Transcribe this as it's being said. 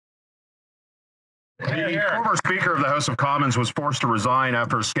The former Speaker of the House of Commons was forced to resign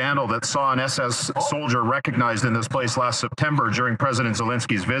after a scandal that saw an SS soldier recognized in this place last September during President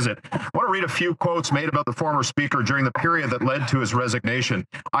Zelensky's visit. I want to read a few quotes made about the former Speaker during the period that led to his resignation.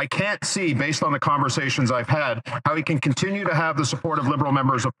 "I can't see, based on the conversations I've had, how he can continue to have the support of Liberal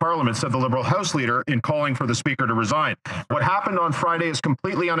members of Parliament," said the Liberal House Leader in calling for the Speaker to resign. "What happened on Friday is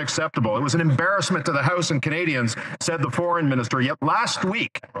completely unacceptable. It was an embarrassment to the House and Canadians," said the Foreign Minister. Yet last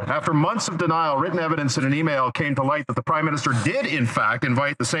week, after months of denial, written evidence in an email came to light that the Prime Minister did, in fact,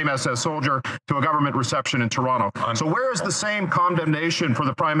 invite the same SS soldier to a government reception in Toronto. So where is the same condemnation for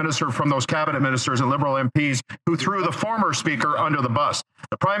the Prime Minister from those cabinet ministers and Liberal MPs who threw the former Speaker under the bus?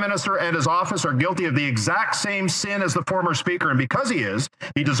 The Prime Minister and his office are guilty of the exact same sin as the former Speaker, and because he is,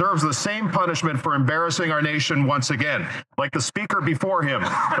 he deserves the same punishment for embarrassing our nation once again. Like the Speaker before him,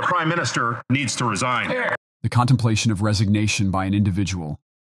 the Prime Minister needs to resign. The contemplation of resignation by an individual,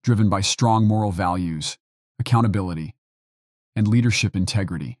 driven by strong moral values, accountability, and leadership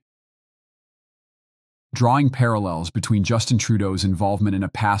integrity. Drawing parallels between Justin Trudeau's involvement in a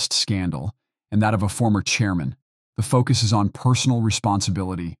past scandal and that of a former chairman, the focus is on personal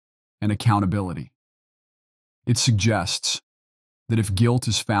responsibility and accountability. It suggests that if guilt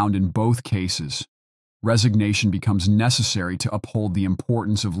is found in both cases, resignation becomes necessary to uphold the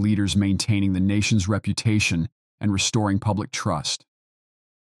importance of leaders maintaining the nation's reputation and restoring public trust.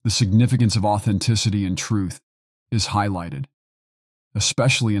 The significance of authenticity and truth is highlighted,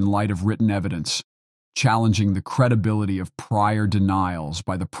 especially in light of written evidence challenging the credibility of prior denials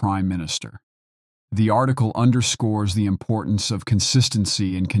by the Prime Minister. The article underscores the importance of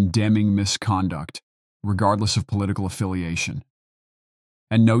consistency in condemning misconduct, regardless of political affiliation,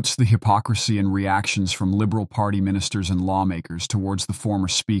 and notes the hypocrisy and reactions from Liberal Party ministers and lawmakers towards the former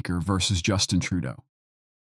Speaker versus Justin Trudeau.